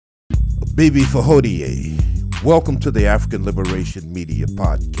Bibi Fahodie, welcome to the African Liberation Media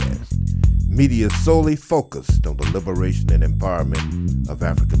Podcast. Media solely focused on the liberation and empowerment of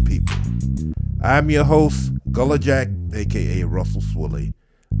African people. I'm your host, Gullah Jack, aka Russell Swilly.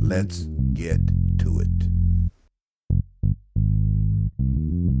 Let's get to it.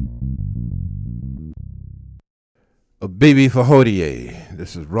 Bibi Fahodie,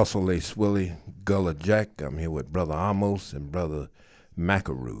 this is Russell A. Swilly, Gullah Jack. I'm here with Brother Amos and Brother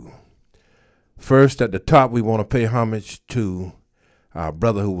Macaru. First, at the top, we want to pay homage to our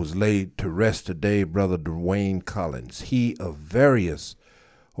brother who was laid to rest today, Brother Dwayne Collins. He of various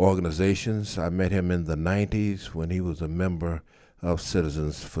organizations. I met him in the 90s when he was a member of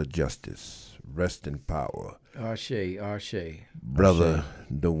Citizens for Justice. Rest in power. Arshay. Brother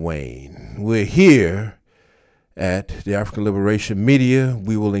Dwayne. We're here at the African Liberation Media.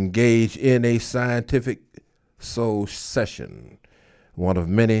 We will engage in a scientific soul session. One of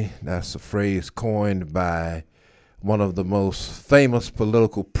many. That's a phrase coined by one of the most famous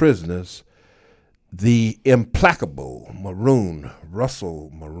political prisoners, the implacable Maroon,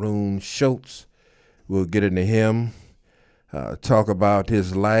 Russell Maroon Schultz. We'll get into him, talk about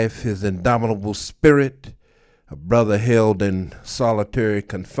his life, his indomitable spirit, a brother held in solitary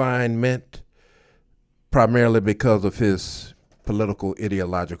confinement, primarily because of his political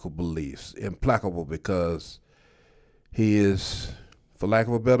ideological beliefs. Implacable because he is, for lack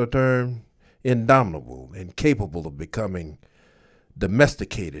of a better term, indomitable and capable of becoming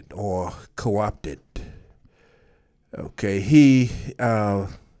domesticated or co-opted. Okay, he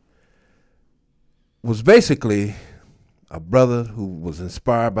was basically a brother who was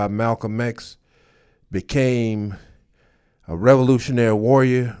inspired by Malcolm X, became a revolutionary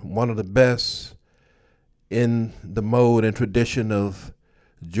warrior, one of the best in the mode and tradition of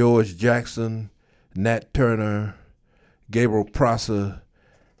George Jackson, Nat Turner, Gabriel Prosser,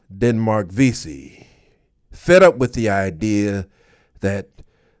 Denmark Vesey, fed up with the idea that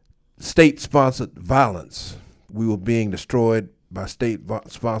state-sponsored violence, we were being destroyed by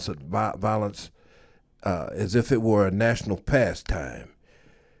state-sponsored violence as if it were a national pastime.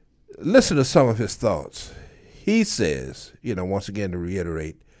 Listen to some of his thoughts. He says, once again to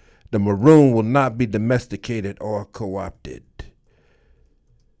reiterate, the Maroon will not be domesticated or co-opted.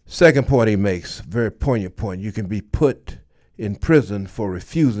 Second point he makes, very poignant point, you can be put in prison for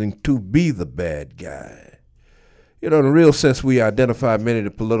refusing to be the bad guy. In the real sense, we identify many of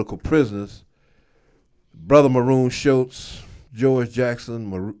the political prisoners, Brother Maroon Schultz, George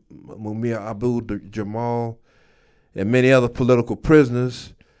Jackson, Mumia Abu-Jamal, and many other political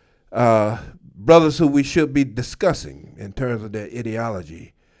prisoners, brothers who we should be discussing in terms of their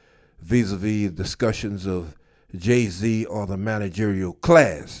ideology, vis-a-vis discussions of Jay-Z or the managerial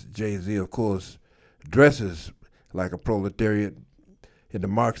class. Jay-Z, of course, dresses like a proletariat in the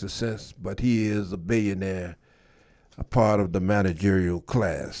Marxist sense, but he is a billionaire, a part of the managerial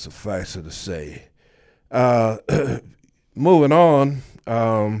class, suffice it to say. Moving on,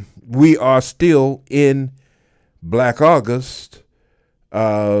 we are still in Black August,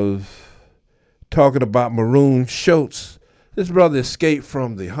 talking about Maroon Schultz. This brother escaped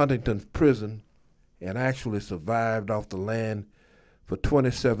from the Huntington prison and actually survived off the land for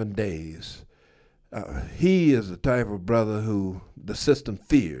 27 days. He is the type of brother who the system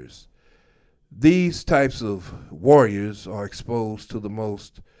fears. These types of warriors are exposed to the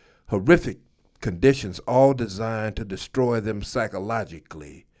most horrific conditions, all designed to destroy them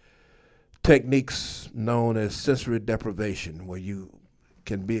psychologically. Techniques known as sensory deprivation, where you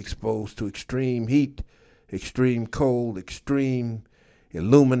can be exposed to extreme heat, extreme cold, extreme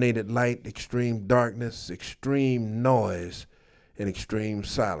illuminated light, extreme darkness, extreme noise, and extreme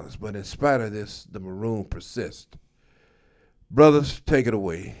silence. But in spite of this, the Maroon persists. Brothers, take it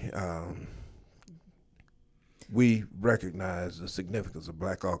away. We recognize the significance of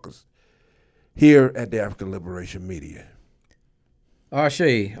Black August here at the African Liberation Media.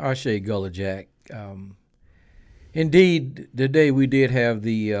 Arshay, Gullah Jack. Indeed, today we did have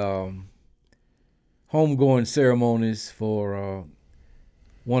the homegoing ceremonies for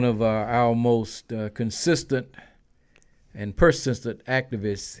one of our most consistent and persistent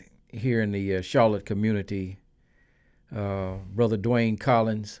activists here in the Charlotte community, Brother Dwayne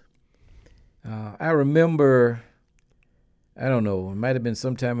Collins. I remember, I don't know, it might have been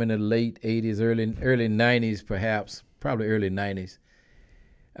sometime in the late 80s, early 90s perhaps, probably early 90s.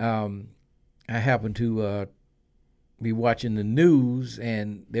 I happened to be watching the news,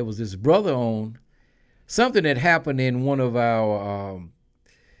 and there was this brother on something that happened in one of our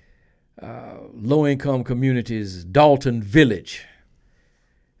low-income communities, Dalton Village,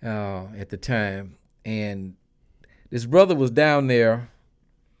 at the time. And this brother was down there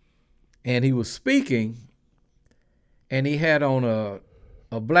and he was speaking, and he had on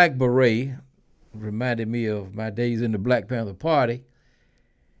a black beret, reminded me of my days in the Black Panther Party,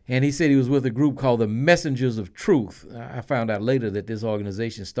 and he said he was with a group called the Messengers of Truth. I found out later that this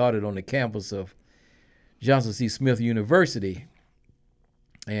organization started on the campus of Johnson C. Smith University.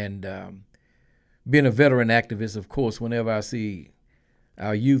 And being a veteran activist, of course, whenever I see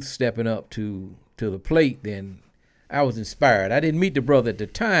our youth stepping up to the plate, then I was inspired. I didn't meet the brother at the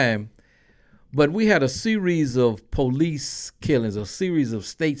time, but we had a series of police killings, a series of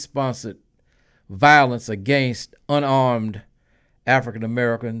state-sponsored violence against unarmed African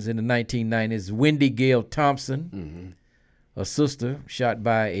Americans in the 1990s. Wendy Gale Thompson, a sister, shot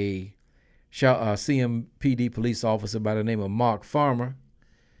by a CMPD police officer by the name of Mark Farmer.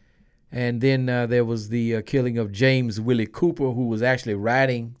 And then there was the killing of James Willie Cooper, who was actually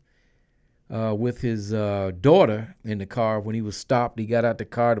riding with his daughter in the car. When he was stopped, he got out the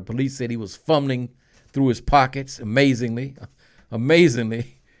car. The police said he was fumbling through his pockets, amazingly.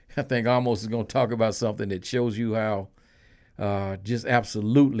 I think Amos is going to talk about something that shows you how just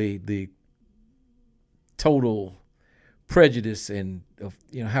absolutely the total prejudice and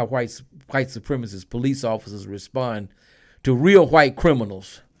how white supremacist police officers respond to real white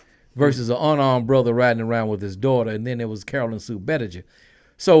criminals versus an unarmed brother riding around with his daughter. And then there was Carolyn Sue Bettinger.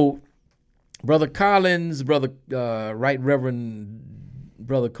 So Brother Collins, Right Reverend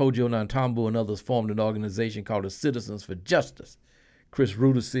Brother Kojo Nantambu and others formed an organization called the Citizens for Justice. Chris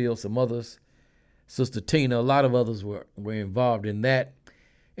Ruderseal, some others, Sister Tina, a lot of others were involved in that.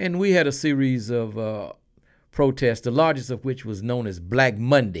 And we had a series of protests, the largest of which was known as Black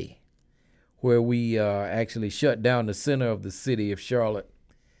Monday, where we actually shut down the center of the city of Charlotte.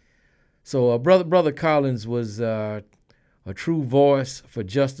 So Brother Collins was a true voice for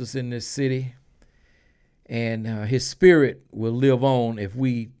justice in this city, and his spirit will live on if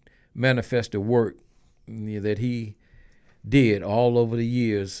we manifest the work that he did all over the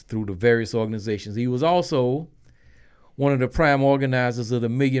years through the various organizations. He was also one of the prime organizers of the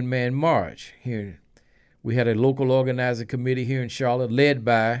Million Man March. Here, we had a local organizing committee here in Charlotte led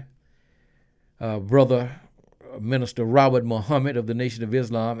by Brother Minister Robert Muhammad of the Nation of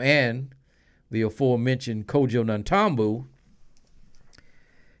Islam and the aforementioned Kojo Nantambu.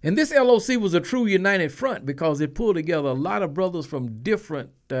 And this LOC was a true united front because it pulled together a lot of brothers from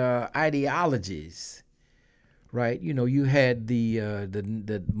different ideologies, right? You had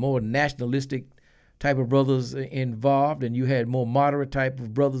the more nationalistic type of brothers involved, and you had more moderate type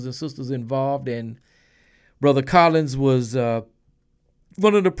of brothers and sisters involved. And Brother Collins was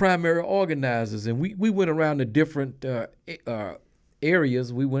one of the primary organizers, and we went around to different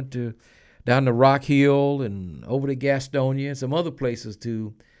areas. We went down to Rock Hill and over to Gastonia and some other places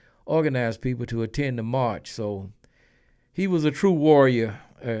to organize people to attend the march. So he was a true warrior,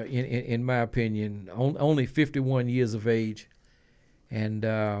 in my opinion, only 51 years of age. And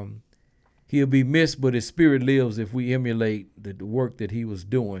he'll be missed, but his spirit lives if we emulate the work that he was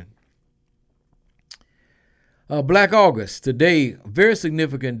doing. Black August, today, a very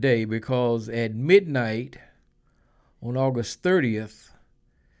significant day because at midnight on August 30th,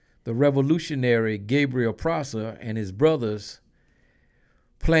 the revolutionary Gabriel Prosser and his brothers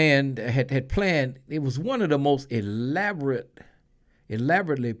had planned. It was one of the most elaborately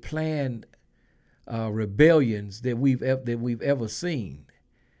planned rebellions that we've ever seen.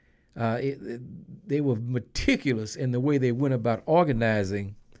 They were meticulous in the way they went about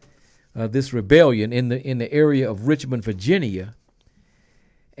organizing this rebellion in the area of Richmond, Virginia,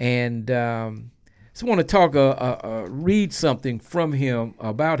 and just want to talk, read something from him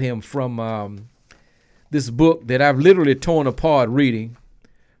about him from this book that I've literally torn apart reading,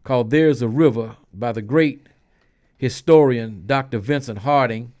 called "There's a River" by the great historian Dr. Vincent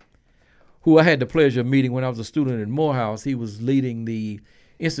Harding, who I had the pleasure of meeting when I was a student at Morehouse. He was leading the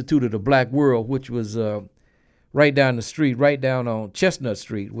Institute of the Black World, which was right down the street, right down on Chestnut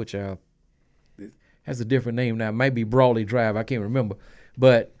Street, which has a different name now. It might be Brawley Drive. I can't remember.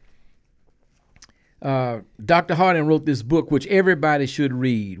 But Dr. Harding wrote this book, which everybody should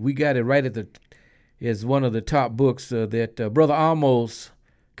read. We got it right as one of the top books that Brother Amos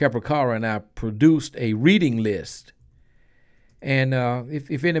Capricara and I produced a reading list. And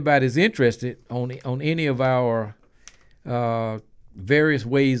if anybody's interested on any of our various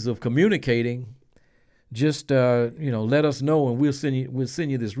ways of communicating, just let us know, and we'll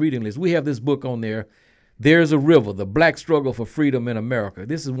send you this reading list. We have this book on there, "There's a River: The Black Struggle for Freedom in America."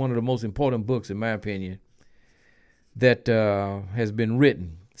 This is one of the most important books, in my opinion, that has been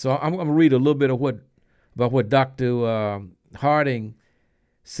written. So I'm going to read a little bit about what Dr. Harding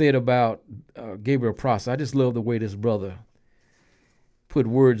said about Gabriel Prosser. I just love the way this brother put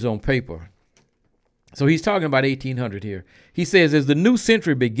words on paper. So he's talking about 1800 here. He says, as the new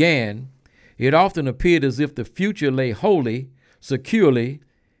century began, it often appeared as if the future lay wholly, securely,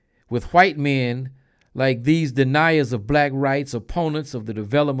 with white men like these deniers of black rights, opponents of the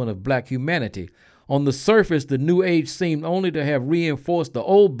development of black humanity. On the surface, the new age seemed only to have reinforced the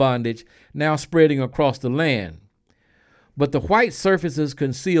old bondage now spreading across the land. But the white surfaces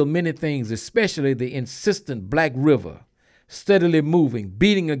conceal many things, especially the insistent black river, steadily moving,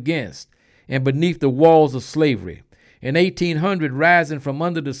 beating against, and beneath the walls of slavery. In 1800, rising from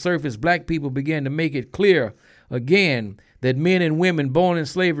under the surface, black people began to make it clear again that men and women born in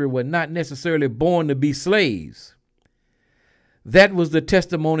slavery were not necessarily born to be slaves. That was the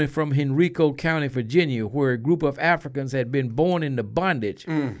testimony from Henrico County, Virginia, where a group of Africans had been born into bondage,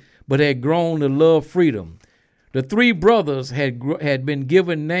 but had grown to love freedom. The three brothers had been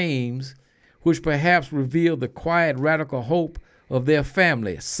given names which perhaps revealed the quiet, radical hope of their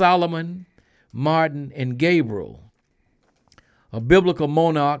family: Solomon, Martin, and Gabriel. A biblical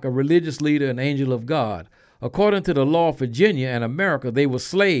monarch, a religious leader, an angel of God. According to the law of Virginia and America, they were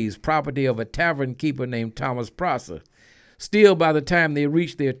slaves, property of a tavern keeper named Thomas Prosser. Still, by the time they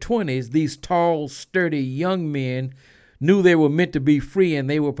reached their 20s, these tall, sturdy young men knew they were meant to be free, and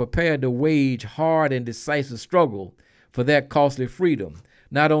they were prepared to wage hard and decisive struggle for that costly freedom,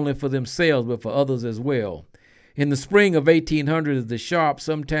 not only for themselves, but for others as well. In the spring of 1800, as the sharp,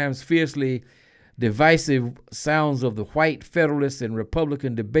 sometimes fiercely divisive sounds of the white Federalist and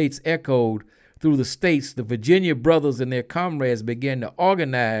Republican debates echoed through the states, the Virginia brothers and their comrades began to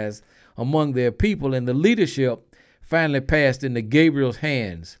organize among their people, and the leadership finally passed into Gabriel's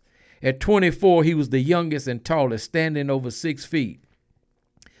hands. At 24, he was the youngest and tallest, standing over 6 feet.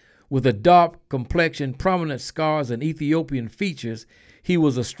 With a dark complexion, prominent scars, and Ethiopian features, he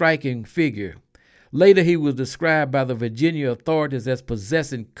was a striking figure. Later, he was described by the Virginia authorities as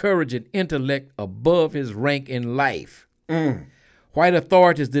possessing courage and intellect above his rank in life. White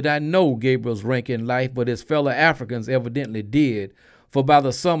authorities did not know Gabriel's rank in life, but his fellow Africans evidently did, for by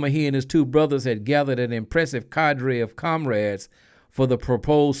the summer he and his two brothers had gathered an impressive cadre of comrades for the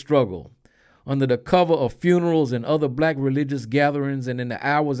proposed struggle. Under the cover of funerals and other black religious gatherings, and in the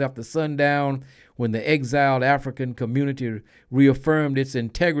hours after sundown, when the exiled African community reaffirmed its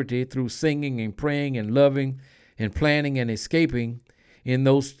integrity through singing and praying and loving and planning and escaping, in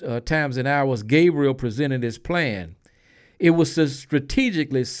those times and hours, Gabriel presented his plan. It was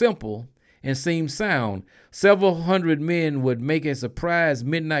strategically simple and seemed sound. Several hundred men would make a surprise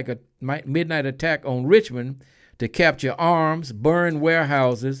midnight attack on Richmond to capture arms, burn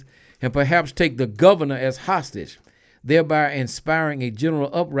warehouses, and perhaps take the governor as hostage, thereby inspiring a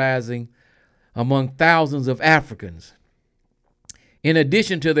general uprising among thousands of Africans. In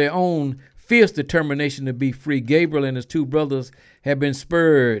addition to their own fierce determination to be free, Gabriel and his two brothers had been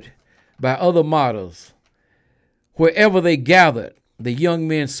spurred by other martyrs. Wherever they gathered, the young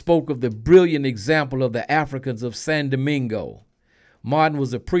men spoke of the brilliant example of the Africans of San Domingo. Martin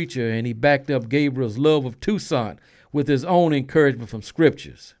was a preacher, and he backed up Gabriel's love of Toussaint with his own encouragement from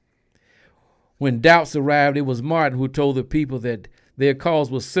scriptures. When doubts arrived, it was Martin who told the people that their cause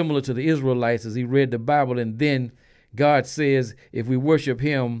was similar to the Israelites as he read the Bible, and then God says, if we worship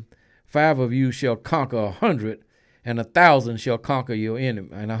him, 5 of you shall conquer 100, and 1,000 shall conquer your enemy,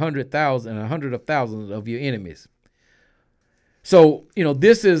 and 100,000 and 100 of thousands of your enemies. So,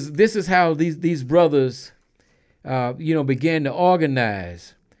 this is how these brothers, began to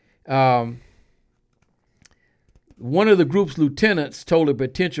organize. One of the group's lieutenants told a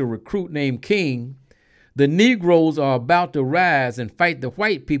potential recruit named King, "The Negroes are about to rise and fight the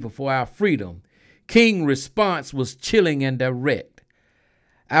white people for our freedom." King's response was chilling and direct.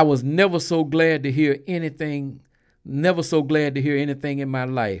 "I was never so glad to hear anything in my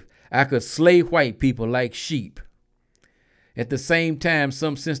life. I could slay white people like sheep." At the same time,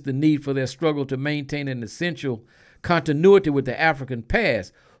 some sensed the need for their struggle to maintain an essential continuity with the African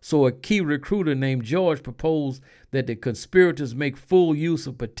past, so a key recruiter named George proposed that the conspirators make full use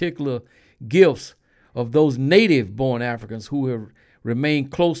of particular gifts of those native-born Africans who have remained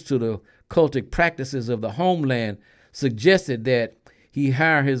close to the cultic practices of the homeland, suggested that he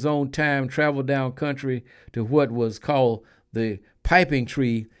hire his own time, travel down country to what was called the Piping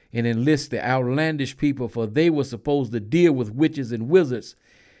Tree, and enlist the outlandish people, for they were supposed to deal with witches and wizards,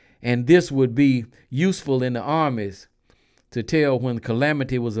 and this would be useful in the armies to tell when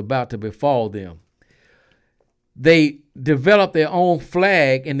calamity was about to befall them. They developed their own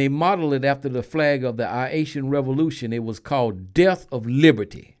flag, and they modeled it after the flag of the Haitian Revolution. It was called Death of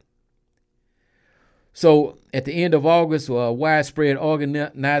Liberty. So at the end of August, widespread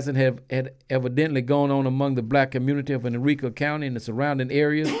organizing had evidently gone on among the black community of Henrico County and the surrounding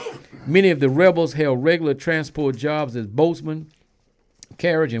areas. Many of the rebels held regular transport jobs as boatmen,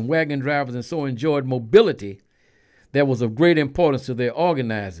 carriage and wagon drivers, and so enjoyed mobility that was of great importance to their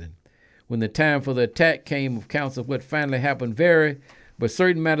organizing. When the time for the attack came, accounts of what finally happened vary, but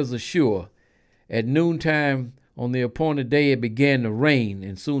certain matters are sure. At noontime on the appointed day, it began to rain,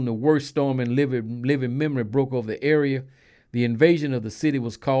 and soon the worst storm in living memory broke over the area. The invasion of the city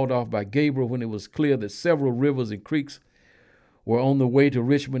was called off by Gabriel when it was clear that several rivers and creeks were on the way to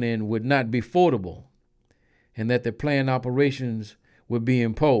Richmond and would not be fordable, and that the planned operations would be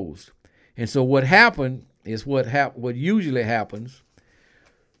imposed. And so what happened is what usually happens.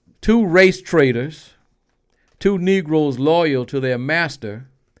 Two race traders, two Negroes loyal to their master,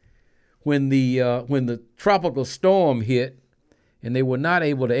 when the tropical storm hit and they were not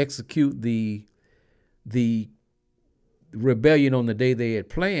able to execute the rebellion on the day they had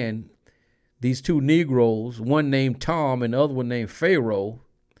planned, these two Negroes, one named Tom and the other one named Pharaoh,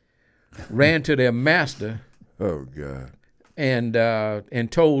 ran to their master. Oh, God.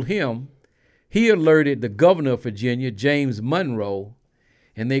 And told him. He alerted the governor of Virginia, James Monroe,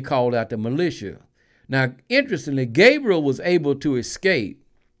 and they called out the militia. Now, interestingly, Gabriel was able to escape.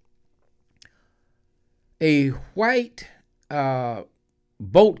 A white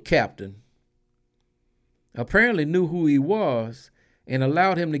boat captain apparently knew who he was and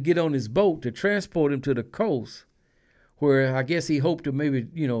allowed him to get on his boat to transport him to the coast, where I guess he hoped to maybe,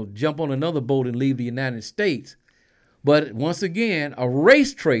 jump on another boat and leave the United States. But once again, a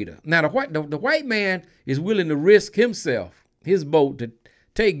race trader. Now, the white man is willing to risk himself, his boat, to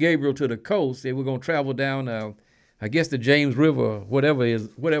take Gabriel to the coast. They were going to travel down, I guess, the James River,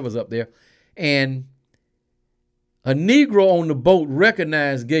 whatever's up there. And a Negro on the boat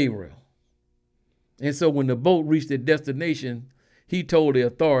recognized Gabriel. And so when the boat reached its destination, he told the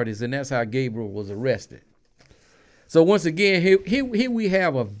authorities, and that's how Gabriel was arrested. So once again, here we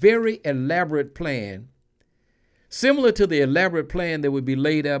have a very elaborate plan, similar to the elaborate plan that would be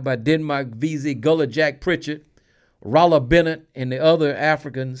laid out by Denmark Vesey, Gullah Jack Pritchard, Rolla Bennett, and the other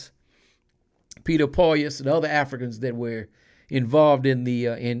Africans, Peter Poyas, and other Africans that were involved in the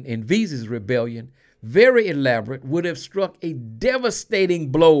in Vesey's rebellion. Very elaborate, would have struck a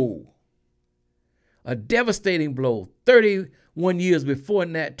devastating blow. A devastating blow 31 years before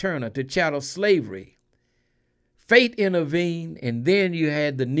Nat Turner to chattel slavery. Fate intervened, and then you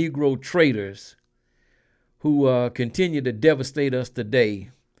had the Negro traders who continue to devastate us today.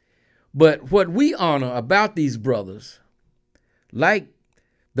 But what we honor about these brothers, like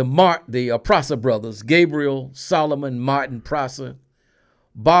the Prosser brothers, Gabriel, Solomon, Martin Prosser,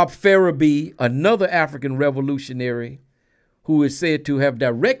 Bob Farabee, another African revolutionary who is said to have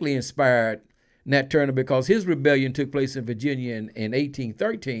directly inspired Nat Turner because his rebellion took place in Virginia in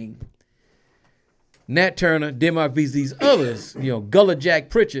 1813. Nat Turner, Denmark Vesey's others, Gullah Jack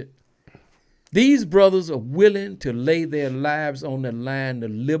Pritchard, these brothers are willing to lay their lives on the line to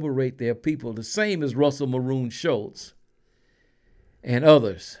liberate their people, the same as Russell Maroon Schultz and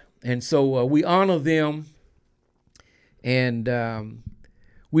others. And so we honor them, and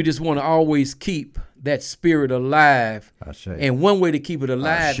we just want to always keep that spirit alive. And one way to keep it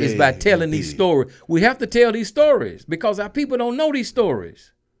alive is by telling these stories. We have to tell these stories because our people don't know these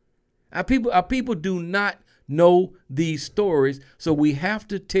stories. Our people do not know these stories, so we have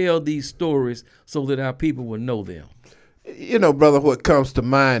to tell these stories so that our people will know them. Brother, what comes to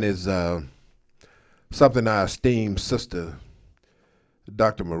mind is something our esteemed sister,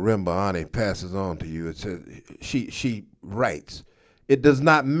 Dr. Marimba Ani, passes on to you. It says, she writes, "It does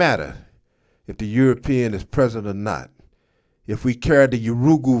not matter if the European is present or not. If we carry the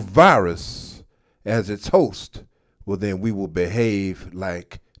Urugu virus as its host, well, then we will behave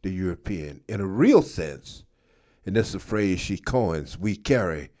like the European. In a real sense," and this is a phrase she coins, "we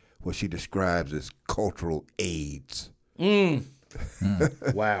carry what she describes as cultural AIDS."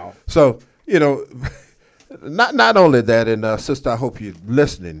 Wow. So, not only that, and sister, I hope you're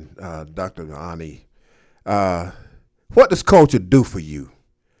listening, Dr. Ani, what does culture do for you?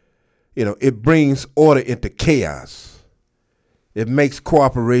 It brings order into chaos. It makes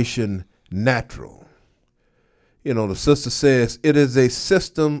cooperation natural. The sister says it is a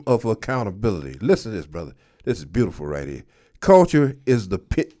system of accountability. Listen to this, brother. This is beautiful right here. Culture is the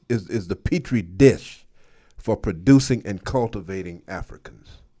petri dish for producing and cultivating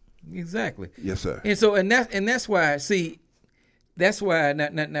Africans. Exactly. Yes, sir. And so that's why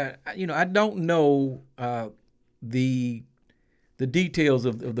I don't know the details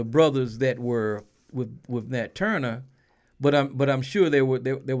of the brothers that were with Nat Turner, but I'm sure there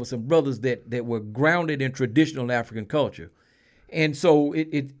were some brothers that were grounded in traditional African culture, and so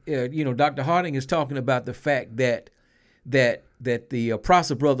Dr. Harding is talking about the fact that the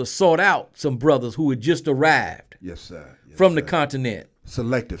Prosser brothers sought out some brothers who had just arrived. Yes, sir. Yes, from sir. the continent.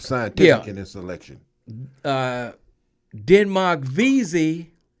 Selective, scientific in its selection. Denmark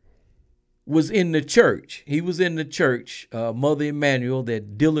Vesey was in the church. He was in the church, Mother Emanuel,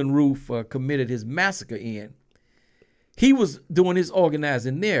 that Dylan Roof committed his massacre in. He was doing his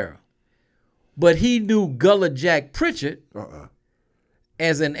organizing there. But he knew Gullah Jack Pritchard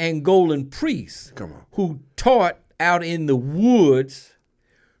as an Angolan priest who taught out in the woods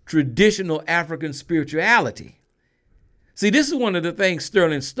traditional African spirituality. See, this is one of the things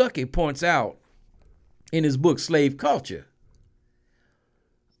Sterling Stuckey points out in his book, Slave Culture.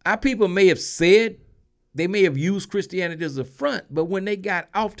 Our people may have said, they may have used Christianity as a front, but when they got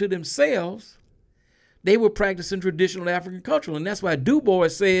off to themselves, they were practicing traditional African culture. And that's why Du Bois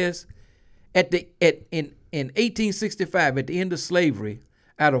says in 1865, at the end of slavery,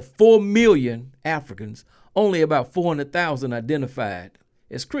 out of 4 million Africans, only about 400,000 identified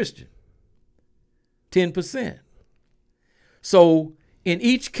as Christian. 10%. So in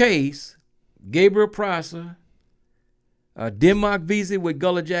each case, Gabriel Prosser, Denmark Vesey with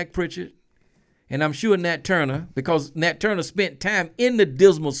Gullah Jack Pritchard, and I'm sure Nat Turner, because Nat Turner spent time in the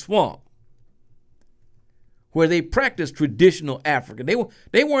Dismal Swamp where they practiced traditional African.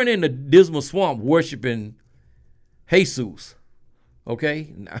 They weren't in the Dismal Swamp worshiping Jesus,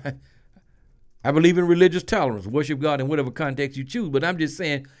 okay? I believe in religious tolerance, worship God in whatever context you choose, but I'm just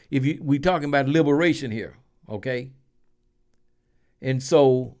saying, we talking about liberation here, okay? And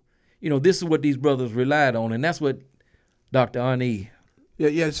so, this is what these brothers relied on, and that's what Dr. Ani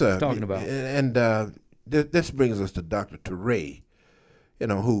yes, sir. is talking about. And this brings us to Dr. Touré,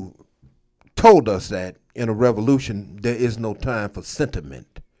 who told us that in a revolution, there is no time for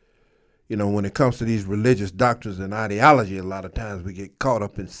sentiment. When it comes to these religious doctrines and ideology, a lot of times we get caught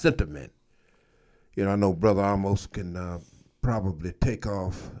up in sentiment. I know Brother Amos can probably take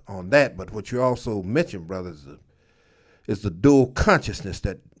off on that, but what you also mentioned, brothers, is the dual consciousness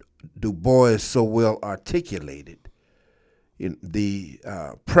that Du Bois so well articulated in the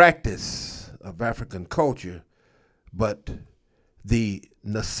practice of African culture, but the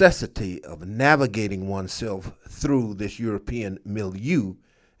necessity of navigating oneself through this European milieu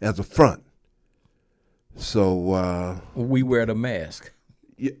as a front. So we wear the mask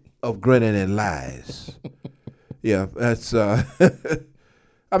of grinning and lies. Yeah, that's.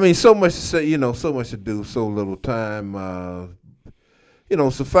 I mean, so much to say, so much to do, so little time.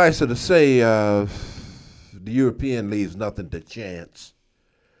 Suffice it to say, the European leaves nothing to chance.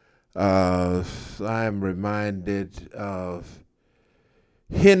 I am reminded of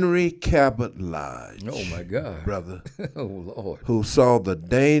Henry Cabot Lodge. Oh, my God. Brother. Oh, Lord. Who saw the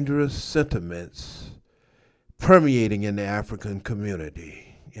dangerous sentiments permeating in the African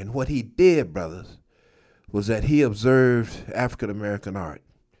community. And what he did, brothers, was that he observed African-American art.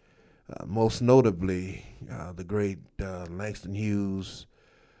 Most notably, the great Langston Hughes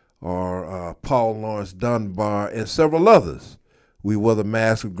or Paul Laurence Dunbar and several others. We Wore the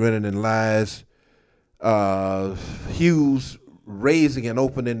Mask of Grinning and Lies. Hughes raising an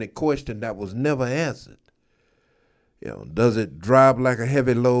open-ended question that was never answered. Does it drive like a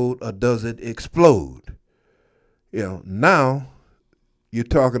heavy load or does it explode? Now you're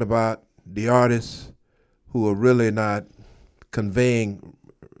talking about the artists who are really not conveying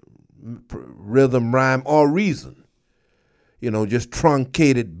rhythm, rhyme, or reason. Just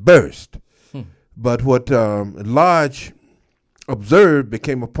truncated burst. But what Lodge observed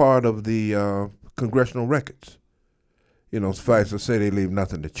became a part of the congressional records. Suffice to say, they leave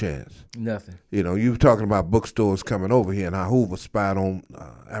nothing to chance. Nothing. You were talking about bookstores coming over here and how Hoover spied on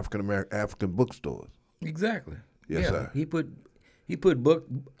African bookstores. Exactly. Yes, sir. He put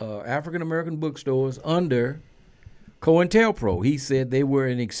African American bookstores under COINTELPRO. He said they were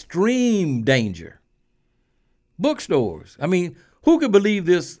in extreme danger. Bookstores. I mean, who could believe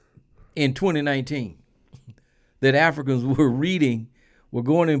this in 2019? That Africans were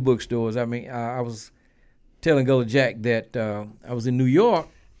going in bookstores. I mean, I was telling Gullah Jack that I was in New York,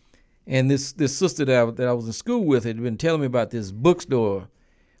 and this sister that I was in school with had been telling me about this bookstore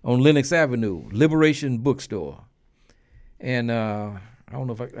on Lenox Avenue, Liberation Bookstore. And I don't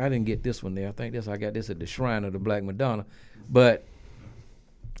know if I didn't get this one there. I think I got this at the Shrine of the Black Madonna. But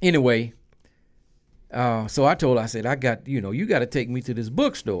anyway, so I told her, I said, you got to take me to this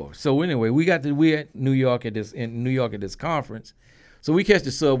bookstore. So anyway, we're at New York at this conference. So we catch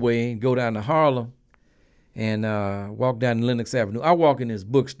the subway and go down to Harlem. and walk down Lenox Avenue. I walk in this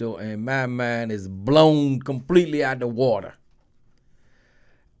bookstore, and my mind is blown completely out the water.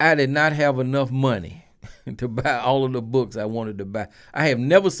 I did not have enough money to buy all of the books I wanted to buy. I have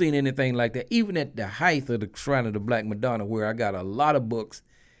never seen anything like that, even at the height of the Shrine of the Black Madonna, where I got a lot of books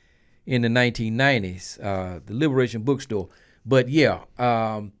in the 1990s, the Liberation Bookstore. But yeah,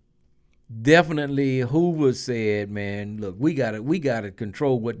 definitely Hoover said, man, look, we gotta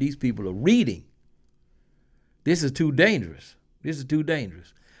control what these people are reading. This is too dangerous.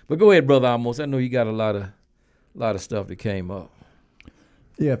 But go ahead, Brother Amos. I know you got a lot of stuff that came up.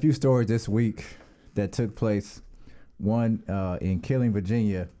 Yeah, a few stories this week that took place. One, in Killing,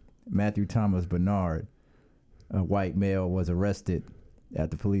 Virginia, Matthew Thomas Bernard, a white male, was arrested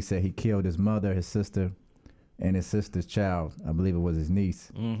after police said he killed his mother, his sister, and his sister's child. I believe it was his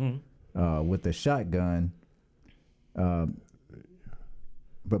niece, with a shotgun. But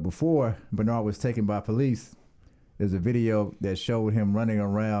before Bernard was taken by police, there's a video that showed him running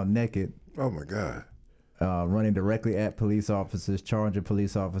around naked. Oh my God. Running directly at police officers, charging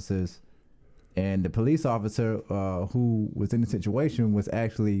police officers. And the police officer who was in the situation was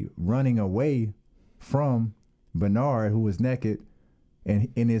actually running away from Bernard, who was naked.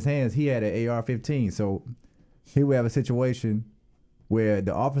 And in his hands, he had an AR-15. So here we have a situation where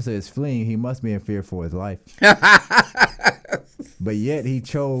the officer is fleeing. He must be in fear for his life. But yet he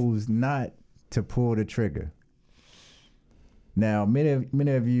chose not to pull the trigger. Now, many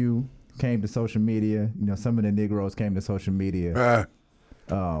of you came to social media. You know, some of the Negroes came to social media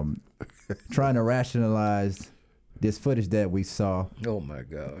trying to rationalize this footage that we saw. Oh, my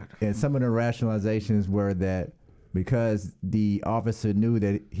God. And some of the rationalizations were that because the officer knew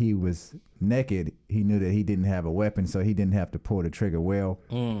that he was naked, he knew that he didn't have a weapon, so he didn't have to pull the trigger. Well,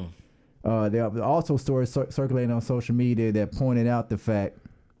 there are also stories circulating on social media that pointed out the fact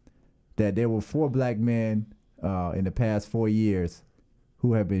that there were 4 black men in the past 4 years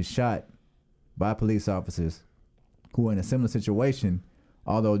who have been shot by police officers who were in a similar situation.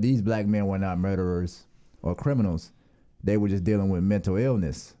 Although these black men were not murderers or criminals, they were just dealing with mental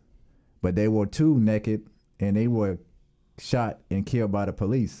illness. But they were 2 naked, and they were shot and killed by the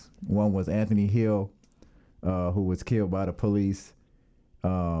police. One was Anthony Hill, who was killed by the police.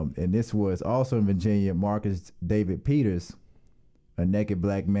 And this was also in Virginia. Marcus David Peters, a naked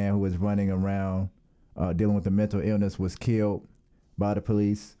black man who was running around dealing with a mental illness, was killed by the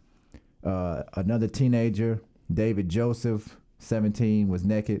police. Another teenager, David Joseph, 17, was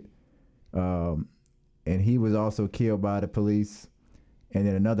naked, and he was also killed by the police. And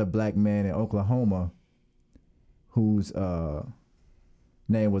then another black man in Oklahoma, whose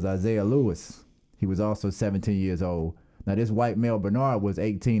name was Isaiah Lewis. He was also 17 years old. Now, this white male, Bernard, was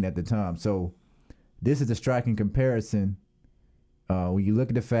 18 at the time. So this is a striking comparison. When you look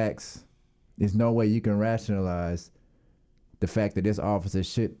at the facts, there's no way you can rationalize the fact that this officer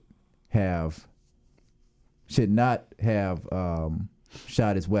should not have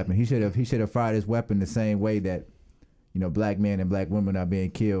shot his weapon. He should have fired his weapon the same way that, you know, black men and black women are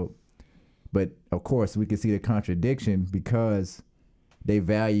being killed. But of course, we can see the contradiction because they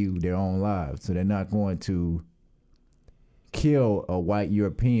value their own lives. So they're not going to kill a white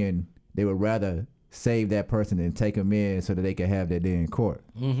European. They would rather save that person and take them in so that they can have their day in court.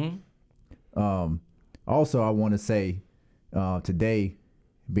 Also, I want to say today,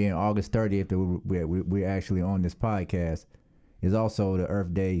 being August 30th, we're actually on this podcast, is also the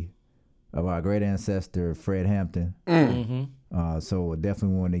Earth Day of our great ancestor, Fred Hampton. So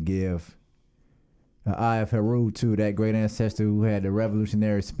definitely want to give an eye of Heru to that great ancestor who had the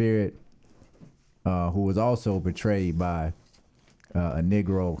revolutionary spirit, who was also betrayed by a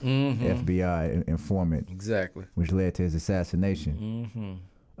Negro FBI informant. Exactly. Which led to his assassination.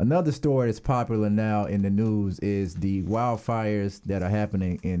 Another story that's popular now in the news is the wildfires that are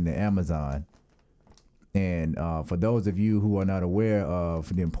happening in the Amazon. And for those of you who are not aware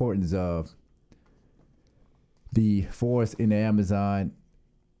of the importance of the forest in the Amazon,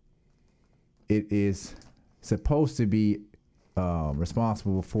 it is supposed to be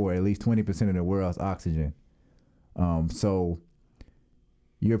responsible for at least 20% of the world's oxygen. So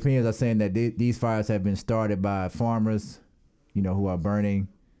Europeans are saying that these fires have been started by farmers, you know, who are burning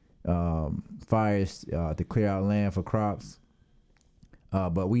fires to clear out land for crops.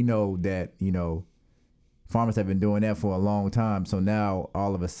 But we know that, you know, farmers have been doing that for a long time. So now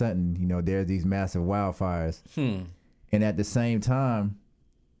all of a sudden, you know, there's these massive wildfires. And at the same time,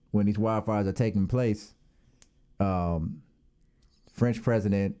 when these wildfires are taking place, French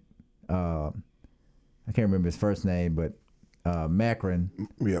president, I can't remember his first name, but Macron.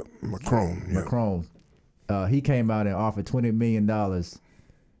 Macron. Macron. He came out and offered $20 million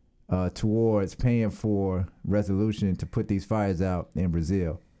towards paying for resolution to put these fires out in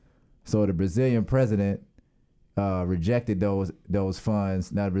Brazil. So the Brazilian president rejected those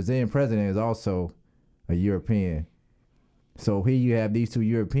funds. Now the Brazilian president is also a European. So here you have these two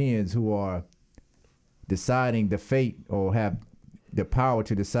Europeans who are deciding the fate, or have the power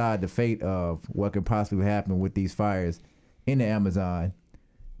to decide the fate of what could possibly happen with these fires in the Amazon.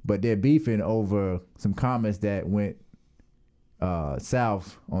 But they're beefing over some comments that went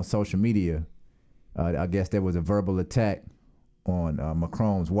south on social media. I guess there was a verbal attack on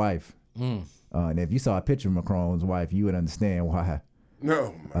Macron's wife. And if you saw a picture of Macron's wife, you would understand why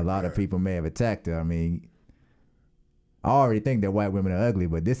a lot of people may have attacked her. I mean, I already think that white women are ugly,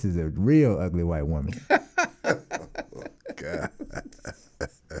 but this is a real ugly white woman. God.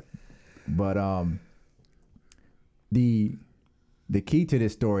 But the key to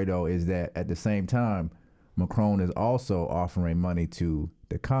this story, though, is that at the same time, Macron is also offering money to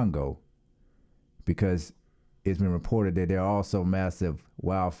the Congo, because it's been reported that there are also massive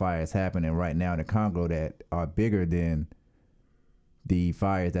wildfires happening right now in the Congo that are bigger than the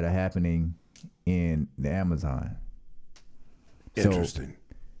fires that are happening in the Amazon. Interesting. So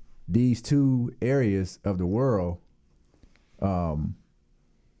these two areas of the world are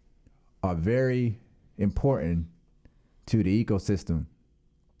very important to the ecosystem.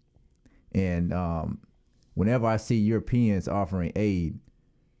 And whenever I see Europeans offering aid,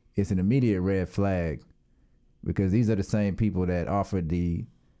 it's an immediate red flag, because these are the same people that offered the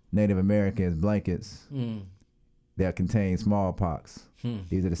Native Americans blankets that contain smallpox.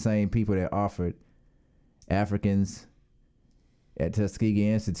 These are the same people that offered Africans at Tuskegee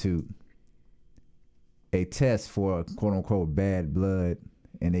Institute a test for quote unquote bad blood,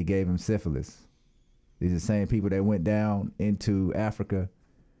 and they gave them syphilis. These are the same people that went down into Africa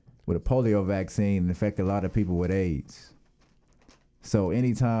with a polio vaccine and infected a lot of people with AIDS. So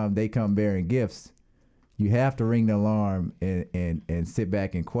anytime they come bearing gifts, you have to ring the alarm and sit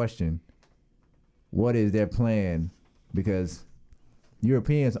back and question what is their plan, because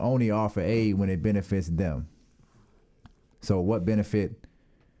Europeans only offer aid when it benefits them. So what benefit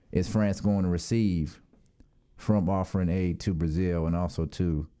is France going to receive from offering aid to Brazil and also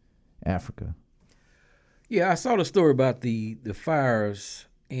to Africa? Yeah, I saw the story about the fires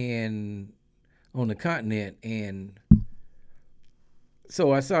and on the continent, and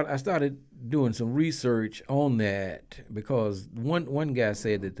so I started doing some research on that, because one guy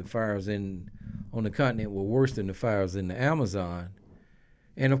said that the fires on the continent were worse than the fires in the Amazon.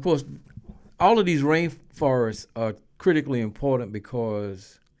 And of course, all of these rainforests are critically important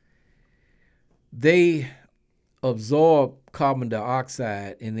because they absorb carbon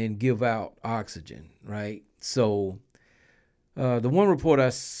dioxide and then give out oxygen, right? So the one report I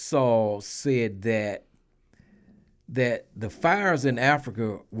saw said that the fires in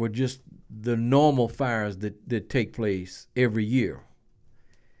Africa were just the normal fires that take place every year.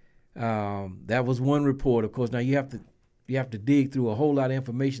 That was one report. Of course, now you have to dig through a whole lot of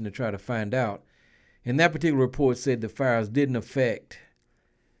information to try to find out. And that particular report said the fires didn't affect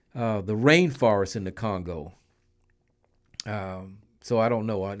the rainforests in the Congo. So I don't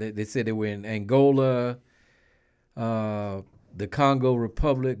know. They said they were in Angola, the Congo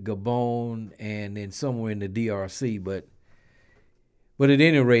Republic, Gabon, and then somewhere in the DRC. But at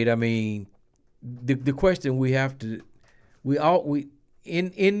any rate, I mean, the question we have to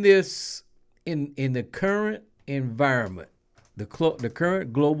in the current environment, the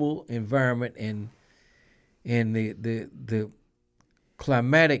current global environment, and the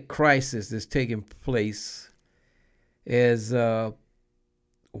climatic crisis that's taking place, as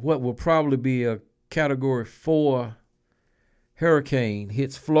what will probably be a Category 4 hurricane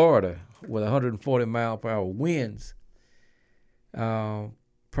hits Florida with 140 mile per hour winds.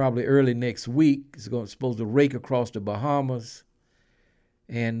 Probably early next week. It's supposed to rake across the Bahamas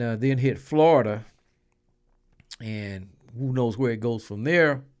and then hit Florida, and who knows where it goes from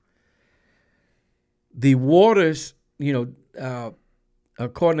there. The waters, according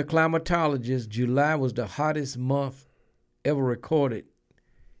to climatologists, July was the hottest month ever recorded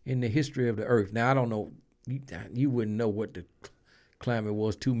in the history of the earth. Now, I don't know, you wouldn't know what the climate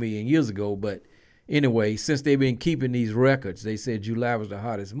was 2 million years ago, but anyway, since they've been keeping these records, they said July was the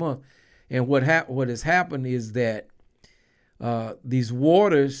hottest month. And what has happened is that these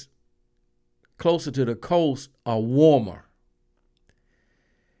waters closer to the coast are warmer.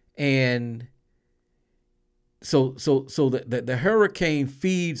 And so the hurricane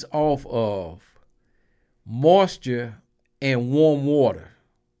feeds off of moisture and warm water.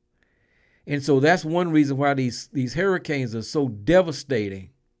 And so that's one reason why these hurricanes are so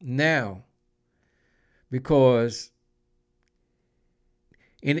devastating now, because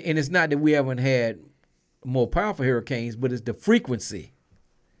and it's not that we haven't had more powerful hurricanes, but it's the frequency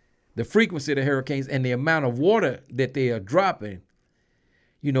of the hurricanes and the amount of water that they are dropping.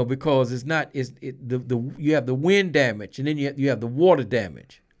 You know, because you have the wind damage, and then you have the water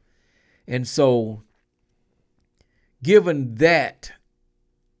damage, and so given that,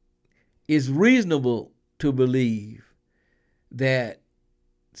 it's reasonable to believe that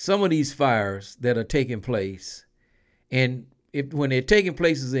some of these fires that are taking place, and when they're taking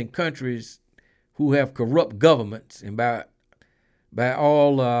places in countries who have corrupt governments, and by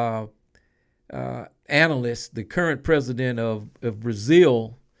all analysts, the current president of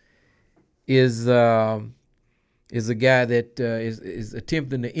Brazil is a guy that is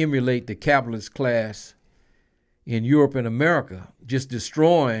attempting to emulate the capitalist class in Europe and America, just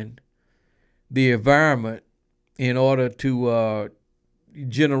destroying the environment in order to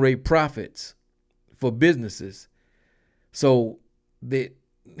generate profits for businesses. So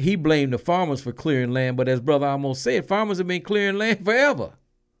he blamed the farmers for clearing land, but as Brother Amos said, farmers have been clearing land forever.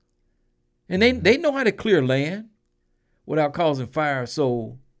 And they know how to clear land without causing fire.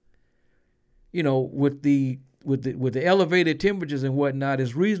 So, you know, with the elevated temperatures and whatnot,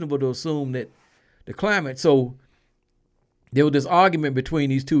 it's reasonable to assume that the climate. So there was this argument between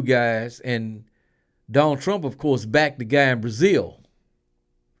these two guys, and Donald Trump, of course, backed the guy in Brazil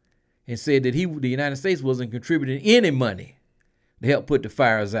and said that the United States wasn't contributing any money to help put the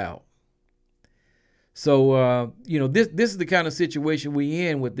fires out. So, you know, this is the kind of situation we're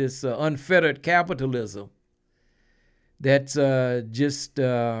in with this unfettered capitalism that's just,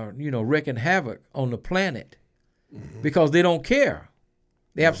 wreaking havoc on the planet because they don't care.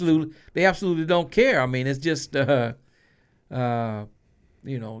 They absolutely don't care. I mean, it's just, the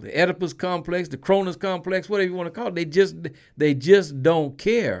Oedipus complex, the Cronus complex, whatever you want to call it. They just don't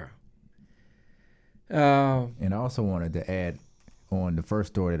care. And I also wanted to add on the first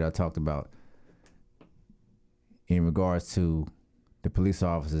story that I talked about in regards to the police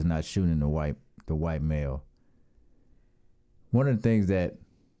officers not shooting the white male. One of the things that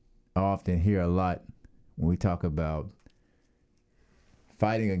I often hear a lot when we talk about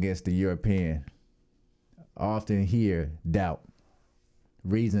fighting against the European, I often hear doubt,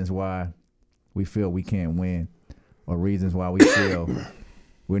 reasons why we feel we can't win, or reasons why we feel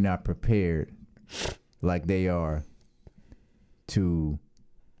we're not prepared like they are to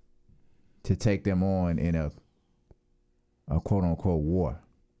take them on in a quote unquote war.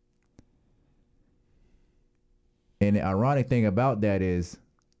 And the ironic thing about that is,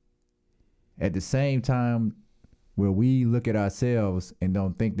 at the same time where we look at ourselves and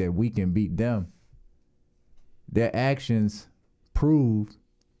don't think that we can beat them, their actions prove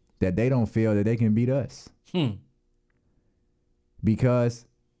that they don't feel that they can beat us. Because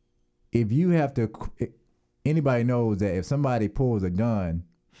if you have to, anybody knows that if somebody pulls a gun,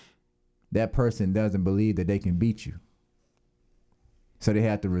 that person doesn't believe that they can beat you. So they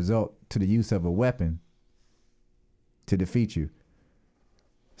have to resort to the use of a weapon to defeat you.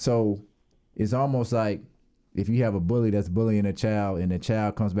 So it's almost like if you have a bully that's bullying a child and the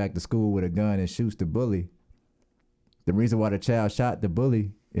child comes back to school with a gun and shoots the bully, the reason why the child shot the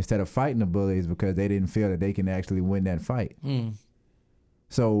bully instead of fighting the bully is because they didn't feel that they can actually win that fight.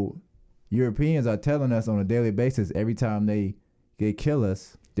 So Europeans are telling us on a daily basis, every time they kill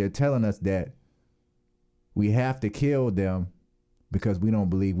us, they're telling us that we have to kill them because we don't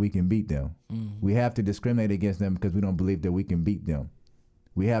believe we can beat them. We have to discriminate against them because we don't believe that we can beat them.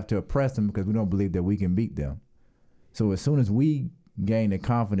 We have to oppress them because we don't believe that we can beat them. So as soon as we gain the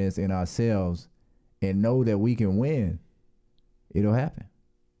confidence in ourselves and know that we can win, it'll happen.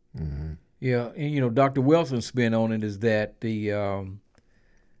 Mm-hmm. Yeah, and Dr. Wilson's spin on it is that the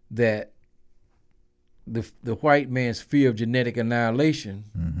white man's fear of genetic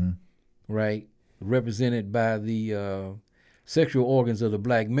annihilation, right, represented by the sexual organs of the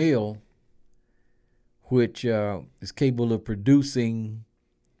black male, which is capable of producing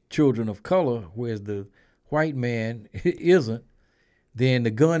children of color, whereas the white man isn't, then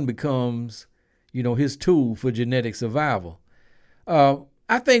the gun becomes, his tool for genetic survival.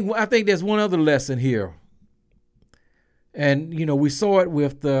 I think there's one other lesson here, and we saw it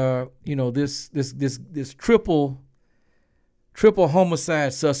with this triple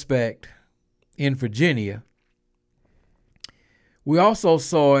homicide suspect in Virginia. We also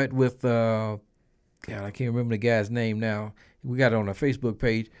saw it with I can't remember the guy's name now. We got it on our Facebook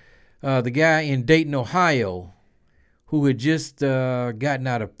page. The guy in Dayton, Ohio, who had just gotten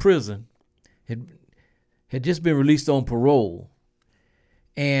out of prison, had just been released on parole.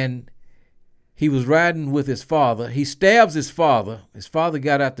 And he was riding with his father. He stabs his father. His father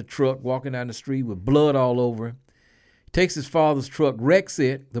got out the truck, walking down the street with blood all over him. takes his father's truck, wrecks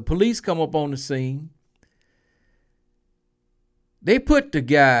it. The police come up on the scene. They put the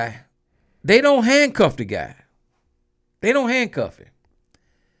guy, they don't handcuff the guy. They don't handcuff him.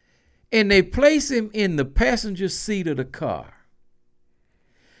 And they place him in the passenger seat of the car.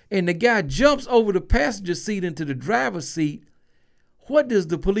 And the guy jumps over the passenger seat into the driver's seat. What does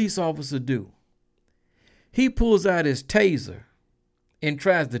the police officer do? He pulls out his taser and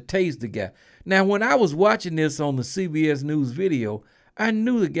tries to tase the guy. Now, when I was watching this on the CBS News video, I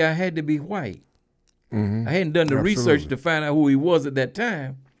knew the guy had to be white. Mm-hmm. I hadn't done the Absolutely. research to find out who he was at that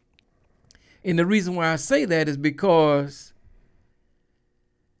time. And the reason why I say that is because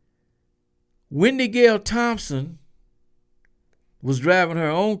Wendy Gale Thompson was driving her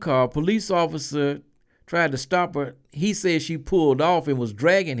own car. A police officer tried to stop her. He said she pulled off and was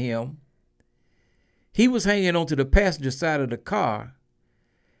dragging him. He was hanging onto the passenger side of the car.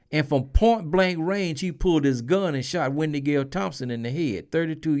 And from point blank range, he pulled his gun and shot Wendy Gale Thompson in the head.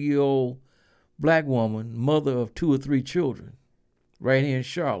 32-year-old black woman, mother of 2 or 3 children, right here in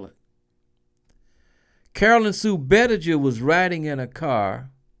Charlotte. Carolyn Sue Bettinger was riding in a car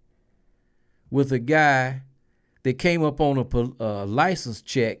with a guy that came up on a license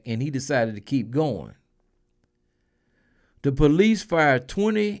check, and he decided to keep going. The police fired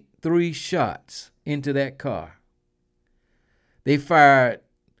 23 shots into that car. They fired,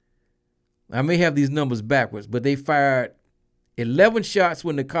 I may have these numbers backwards, but they fired 11 shots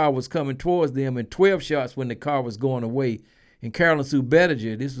when the car was coming towards them and 12 shots when the car was going away. And Carolyn Sue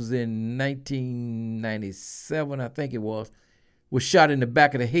Bettinger, this was in 1997, I think it was shot in the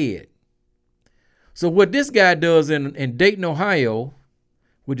back of the head. So what this guy does in Dayton, Ohio,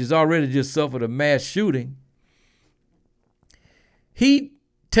 which has already just suffered a mass shooting, he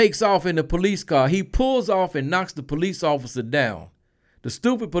takes off in the police car. He pulls off and knocks the police officer down. The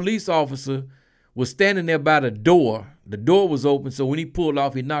stupid police officer was standing there by the door. The door was open, so when he pulled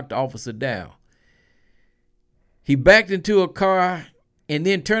off, he knocked the officer down. He backed into a car and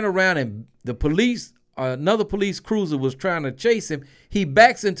then turned around, and the police, another police cruiser was trying to chase him. He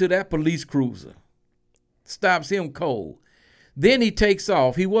backs into that police cruiser, stops him cold. Then he takes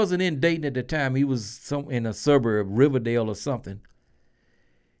off. He wasn't in Dayton at the time. He was in a suburb, Riverdale or something.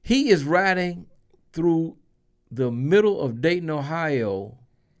 He is riding through the middle of Dayton, Ohio,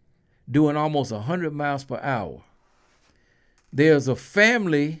 doing almost 100 miles per hour. There's a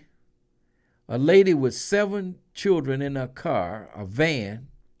family, a lady with 7 children in her car, a van.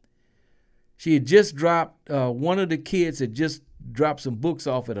 She had just dropped, one of the kids had just dropped some books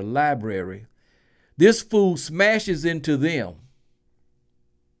off at a library. This fool smashes into them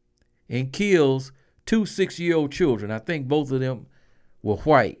and kills 2 6-year-old children. I think both of them were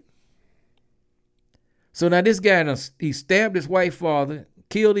white. So now this guy, he stabbed his white father,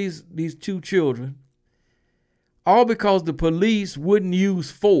 killed these 2 children, all because the police wouldn't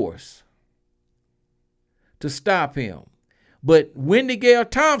use force to stop him. But Wendy Gale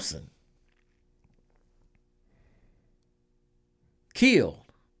Thompson killed.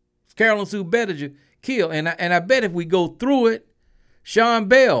 Carolyn Sue Bettinger killed. And I bet if we go through it, Sean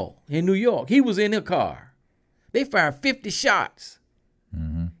Bell in New York, he was in a car. They fired 50 shots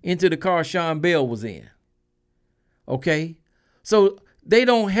into the car Sean Bell was in. Okay? So they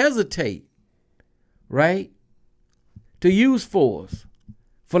don't hesitate, right, to use force.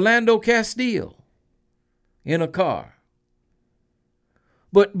 Philando Castile in a car.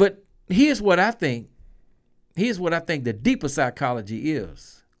 But here's what I think. Here's what I think the deeper psychology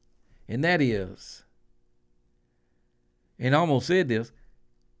is. And that is, and I almost said this,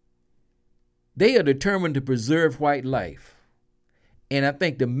 they are determined to preserve white life. And I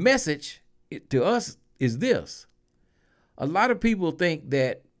think the message to us is this. A lot of people think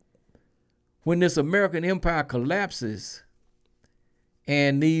that when this American empire collapses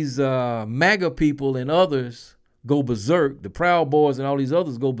and these MAGA people and others go berserk, the Proud Boys and all these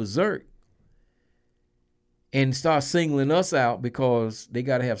others go berserk and start singling us out because they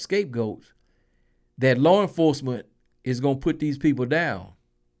got to have scapegoats, that law enforcement is going to put these people down.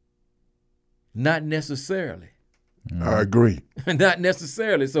 Not necessarily. I agree. Not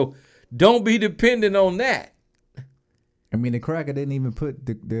necessarily. So don't be dependent on that. I mean, the cracker didn't even put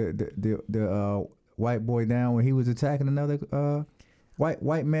the white boy down when he was attacking another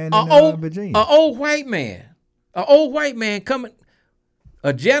white man in Virginia. An old white man coming,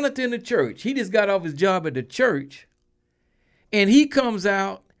 a janitor in the church. He just got off his job at the church, and he comes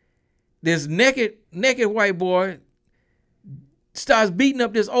out. This naked white boy starts beating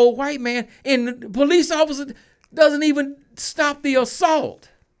up this old white man, and the police officer doesn't even stop the assault.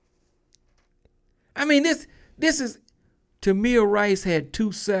 I mean, this is, Tamir Rice had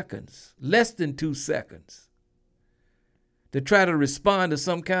 2 seconds, less than 2 seconds, to try to respond to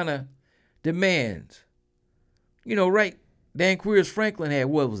some kind of demands. You know, right? Dan Queers Franklin had,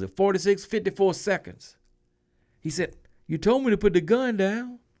 what was it, 54 seconds. He said, you told me to put the gun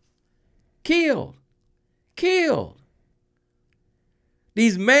down. Killed.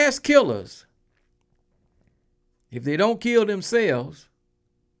 These mass killers, if they don't kill themselves,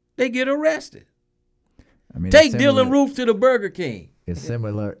 they get arrested. I mean, Take Dylan Roof to the Burger King. It's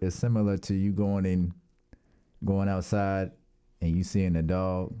similar. It's similar to you going outside and you seeing a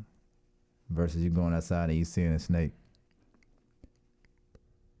dog versus you going outside and you seeing a snake.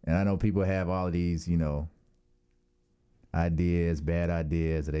 And I know people have all of these, ideas, bad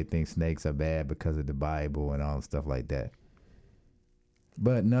ideas, that they think snakes are bad because of the Bible and all stuff like that.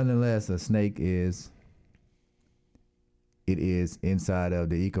 But nonetheless, a snake is inside of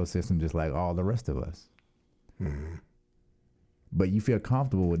the ecosystem just like all the rest of us. Mm-hmm. But you feel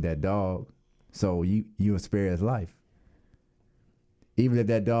comfortable with that dog, so you spare his life. Even if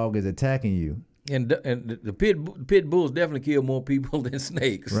that dog is attacking you. And the pit bulls definitely kill more people than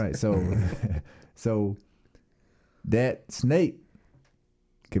snakes. Right. So that snake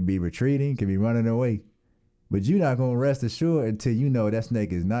could be retreating, could be running away. But you're not going to rest assured until you know that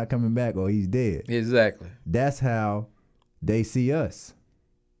snake is not coming back or he's dead. Exactly. That's how they see us.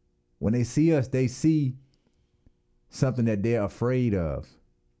 When they see us, they see something that they're afraid of.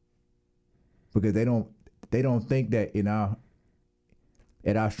 Because they don't think that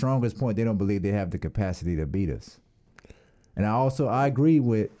at our strongest point, they don't believe they have the capacity to beat us. And I agree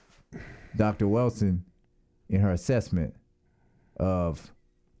with Dr. Wilson in her assessment of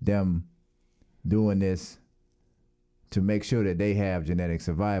them doing this to make sure that they have genetic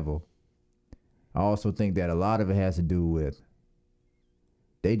survival. I also think that a lot of it has to do with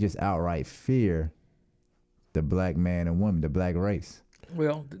they just outright fear the black man and woman, the black race.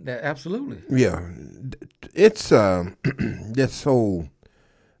 Well, absolutely. Yeah. It's this whole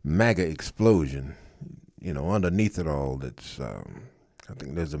MAGA explosion, underneath it all, that's I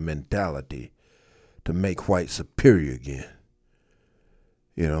think there's a mentality to make white superior again.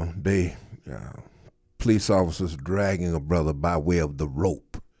 They police officers dragging a brother by way of the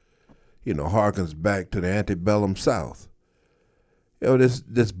rope, harkens back to the antebellum South.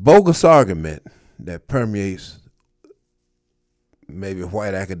 This bogus argument that permeates maybe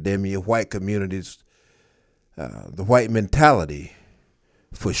white academia, white communities, the white mentality,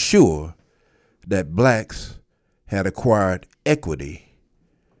 for sure, that blacks had acquired equity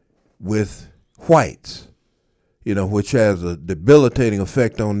with whites, which has a debilitating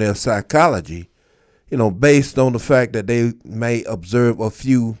effect on their psychology, based on the fact that they may observe a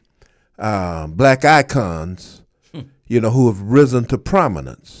few black icons, who have risen to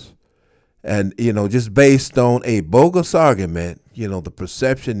prominence. And, just based on a bogus argument, the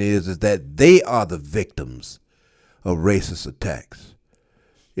perception is that they are the victims of racist attacks.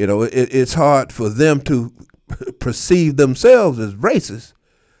 It's hard for them to perceive themselves as racist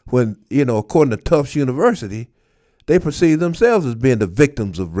when, according to Tufts University, they perceive themselves as being the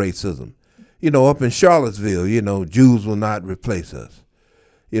victims of racism. Up in Charlottesville, Jews will not replace us.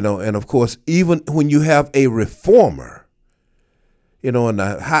 And of course, even when you have a reformer, in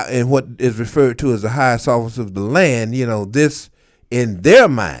what is referred to as the highest office of the land, this in their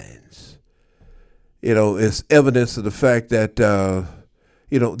minds, is evidence of the fact that,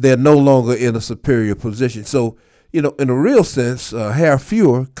 they're no longer in a superior position. So, in a real sense, Herr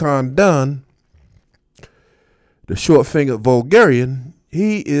Fuhrer, Con Dunn, the short-fingered vulgarian,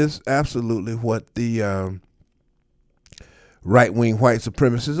 he is absolutely what the right-wing white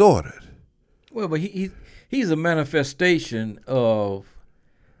supremacists ordered. Well, but he's a manifestation of,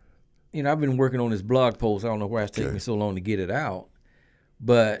 I've been working on this blog post. I don't know why it's taking me so long to get it out.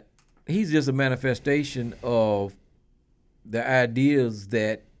 But he's just a manifestation of the ideas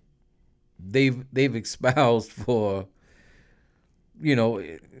that they've espoused for,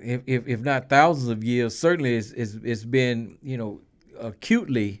 if not thousands of years, certainly it's been,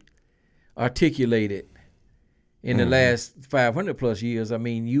 acutely articulated in the last 500 plus years. I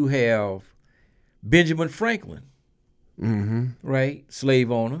mean, you have Benjamin Franklin, right, slave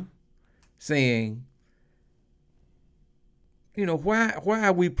owner, saying, why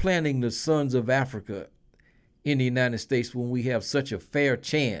are we planting the sons of Africa in the United States when we have such a fair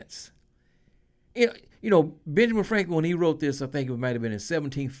chance? Benjamin Franklin, when he wrote this, I think it might have been in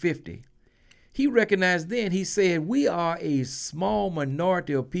 1750, he recognized then, he said, we are a small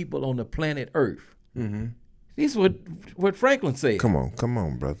minority of people on the planet Earth. Mm-hmm. This is what Franklin said. Come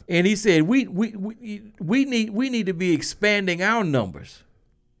on, brother. And he said, we need to be expanding our numbers.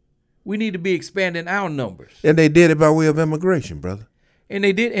 We need to be expanding our numbers. And they did it by way of immigration, brother. and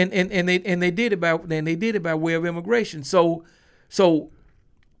they did, and they did it by way of immigration. So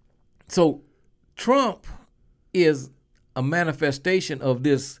Trump is a manifestation of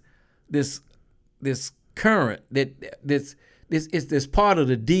this current this is this part of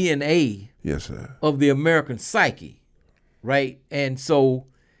the DNA, Yes, sir. of the American psyche, right? And so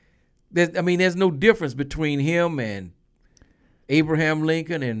there's no difference between him and Abraham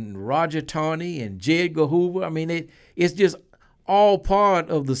Lincoln and Roger Taney and J. Edgar Hoover. I mean, it's just all part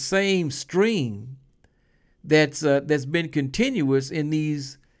of the same stream that's been continuous in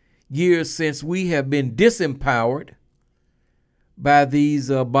these years since we have been disempowered by these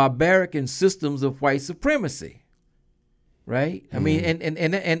barbaric systems of white supremacy, right? I mean,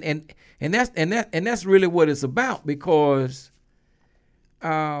 and that's really what it's about, because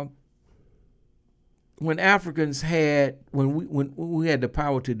when Africans when we had the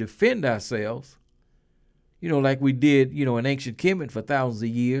power to defend ourselves, like we did, in ancient Kemet for thousands of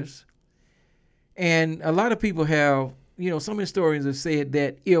years, and a lot of people have, some historians have said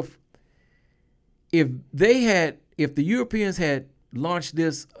that if the Europeans had launched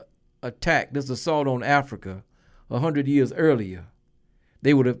this attack, this assault on Africa 100 years earlier,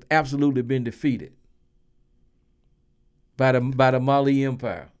 they would have absolutely been defeated by the Mali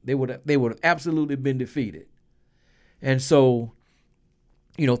Empire. They would have absolutely been defeated. And so,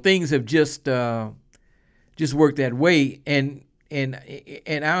 things have just worked that way. And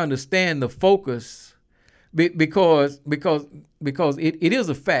I understand the focus because it is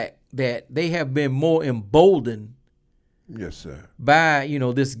a fact that they have been more emboldened. Yes, sir. By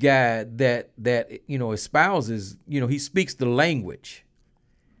this guy that espouses, he speaks the language.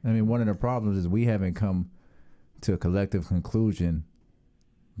 I mean, one of the problems is we haven't come to a collective conclusion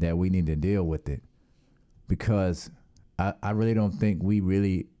that we need to deal with it, because I really don't think we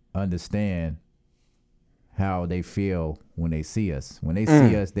really understand how they feel when they see us. When they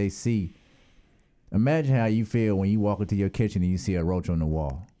see us, they see. Imagine how you feel when you walk into your kitchen and you see a roach on the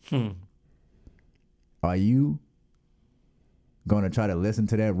wall. Are you going to try to listen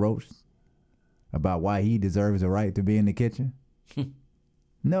to that roach about why he deserves the right to be in the kitchen?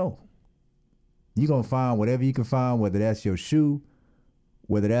 No. You're going to find whatever you can find, whether that's your shoe,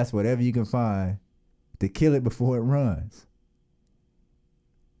 whether that's whatever you can find, to kill it before it runs.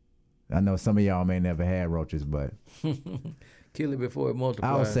 I know some of y'all may never had roaches, but kill it before it multiplies.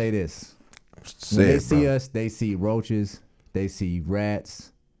 I'll say this. When they see us, they see roaches, they see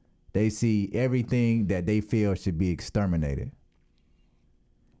rats, they see everything that they feel should be exterminated.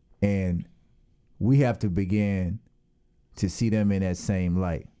 And we have to begin to see them in that same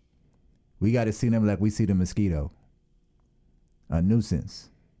light. We got to see them like we see the mosquito, a nuisance.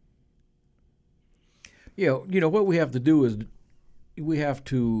 What we have to do is we have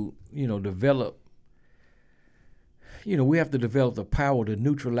to, develop the power to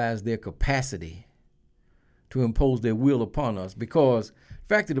neutralize their capacity to impose their will upon us, because the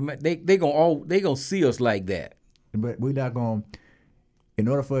fact of the matter, they gonna see us like that. But we're not going, in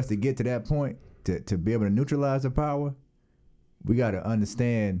order for us to get to that point, to be able to neutralize the power, we got to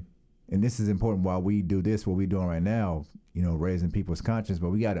understand, and this is important while we do this, what we're doing right now, raising people's conscience, but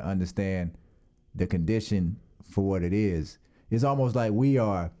we got to understand the condition for what it is. It's almost like we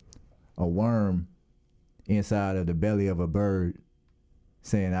are a worm inside of the belly of a bird,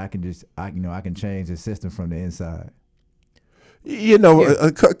 saying I can change the system from the inside.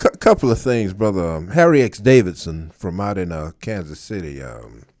 A couple of things, brother. Harry X. Davidson from out in Kansas City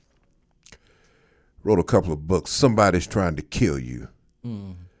wrote a couple of books. Somebody's Trying to Kill You.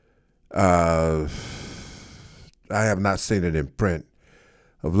 I have not seen it in print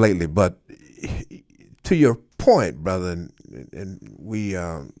of lately, but to your point, brother, and we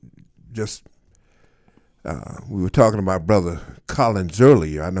we were talking about Brother Collins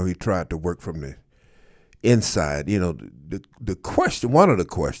earlier. I know he tried to work from the inside. The question, one of the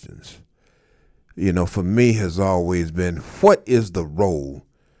questions, for me has always been, what is the role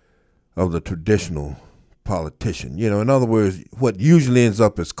of the traditional politician? In other words, what usually ends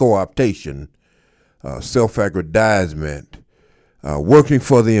up as co-optation, self-aggrandizement, working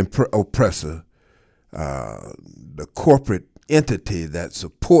for the oppressor, the corporate entity that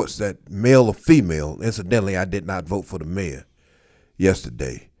supports that, male or female. Incidentally, I did not vote for the mayor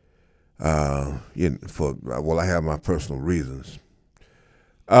yesterday. I have my personal reasons.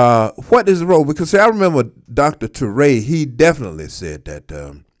 What is the role? Because I remember Dr. Touré, he definitely said that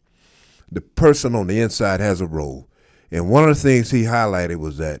the person on the inside has a role. And one of the things he highlighted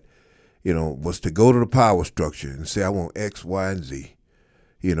was that, was to go to the power structure and say, I want X, Y, and Z.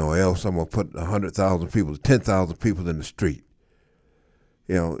 Else I'm going to put 100,000 people, 10,000 people in the street.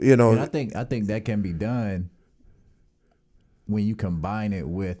 And I think that can be done when you combine it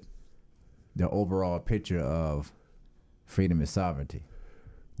with the overall picture of freedom and sovereignty.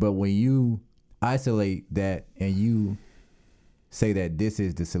 But when you isolate that and you say that this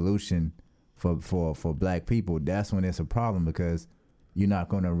is the solution for black people, that's when it's a problem, because you're not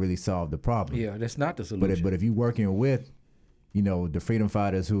going to really solve the problem. Yeah, that's not the solution. But if you're working with, the freedom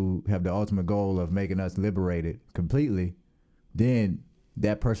fighters who have the ultimate goal of making us liberated completely, then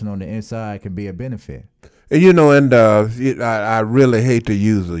that person on the inside can be a benefit. And I really hate to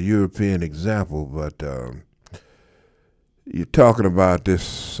use a European example, but you're talking about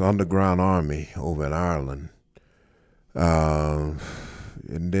this underground army over in Ireland. And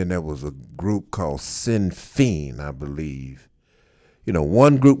then there was a group called Sinn Féin, I believe.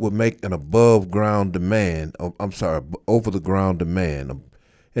 One group would make an over-the-ground demand, and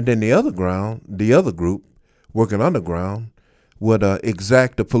then the other group, working underground, would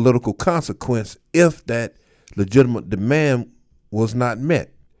exact a political consequence if that legitimate demand was not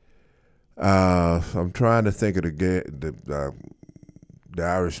met. I'm trying to think of the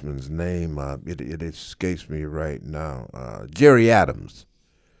Irishman's name. It escapes me right now. Jerry Adams,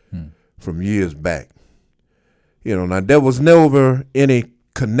 from years back. Now there was never any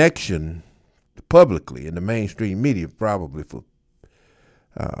connection publicly in the mainstream media, probably for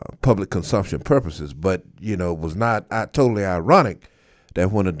public consumption purposes, but it was not totally ironic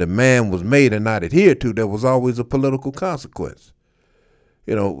that when a demand was made and not adhered to, there was always a political consequence.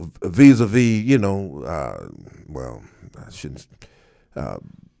 Vis-a-vis,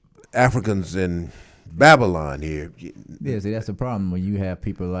 Africans in Babylon here. Yeah, see, that's the problem when you have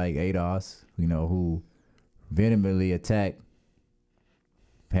people like ADOS, who vehemently attack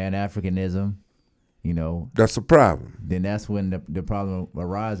Pan-Africanism, That's a problem. Then that's when the problem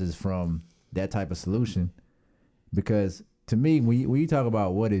arises from that type of solution. Because to me, when you talk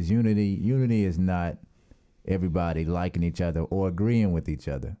about what is unity, unity is not everybody liking each other or agreeing with each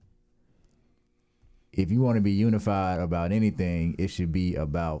other. If you want to be unified about anything, it should be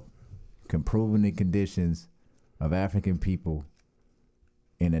about improving the conditions of African people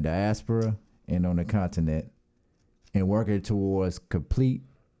in the diaspora and on the continent, and working towards complete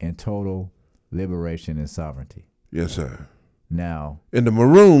and total liberation and sovereignty. Yes, sir. Now, and the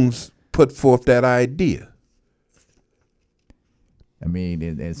Maroons put forth that idea. I mean,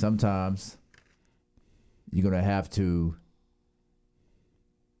 and sometimes you're going to have to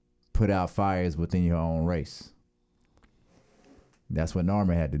put out fires within your own race. That's what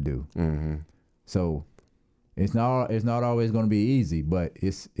Norman had to do. Mm-hmm. So it's not always going to be easy, but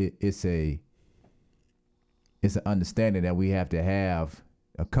it's an understanding that we have to have,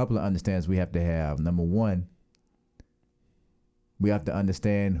 a couple of understandings we have to have. Number one, we have to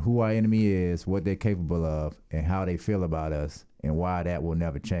understand who our enemy is, what they're capable of, and how they feel about us, and why that will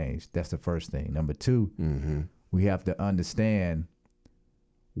never change. That's the first thing. Number two, we have to understand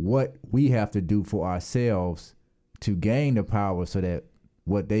what we have to do for ourselves to gain the power so that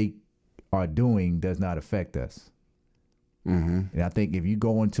what they are doing does not affect us. And I think if you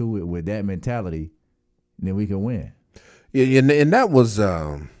go into it with that mentality, then we can win. Yeah, and that was,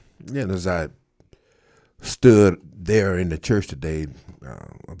 as I stood there in the church today,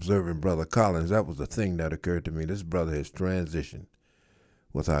 observing Brother Collins, that was the thing that occurred to me. This brother has transitioned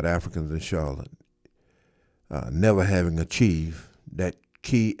without Africans in Charlotte, never having achieved that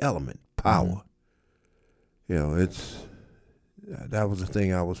key element, power. That was the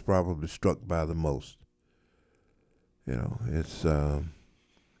thing I was probably struck by the most. That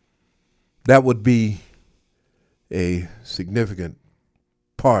would be a significant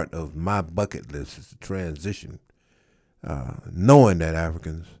part of my bucket list, is the transition, knowing that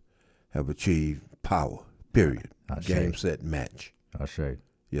Africans have achieved power, period. Game, set, match. I'll show you.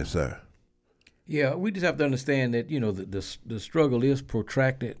 Yes, sir. Yeah, we just have to understand that, the struggle is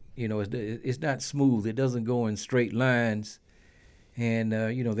protracted. It's not smooth. It doesn't go in straight lines. And,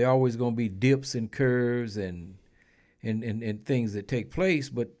 there are always going to be dips and curves and things that take place.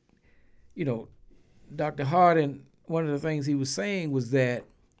 But, Dr. Hardin, one of the things he was saying was that,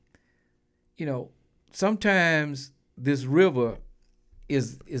 sometimes this river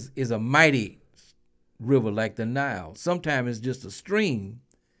is a mighty river like the Nile. Sometimes it's just a stream,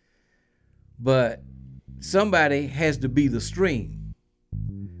 but somebody has to be the stream,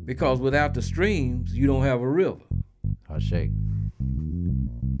 because without the streams, you don't have a river. I'll shake.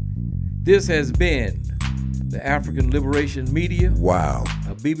 This has been the African Liberation Media. Wow.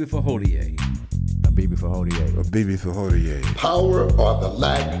 Abibi Fahodier. Abibi Fahodier. Abibi Fahodier. Power or the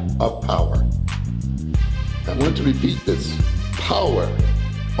lack of power. I want to repeat this. Power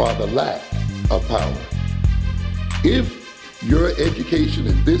or the lack of power. If your education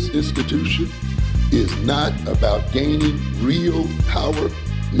in this institution is not about gaining real power,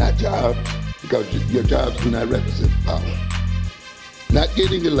 not jobs, because your jobs do not represent power. Not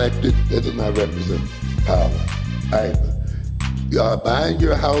getting elected, that does not represent power either. Buying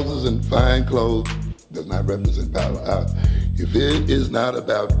your houses and fine clothes does not represent power. If it is not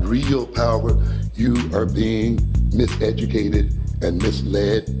about real power, you are being miseducated and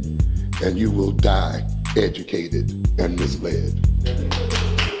misled, and you will die educated and misled.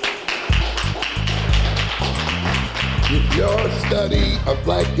 If your study of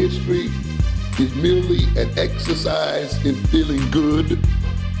Black history is merely an exercise in feeling good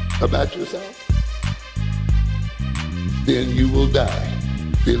about yourself, then you will die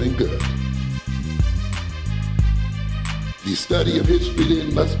feeling good. The study of history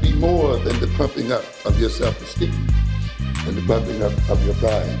then must be more than the pumping up of your self-esteem and the pumping up of your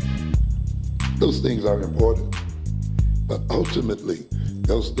pride. Those things are important, but ultimately,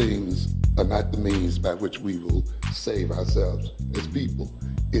 those things are not the means by which we will save ourselves as people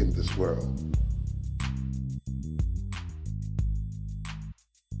in this world.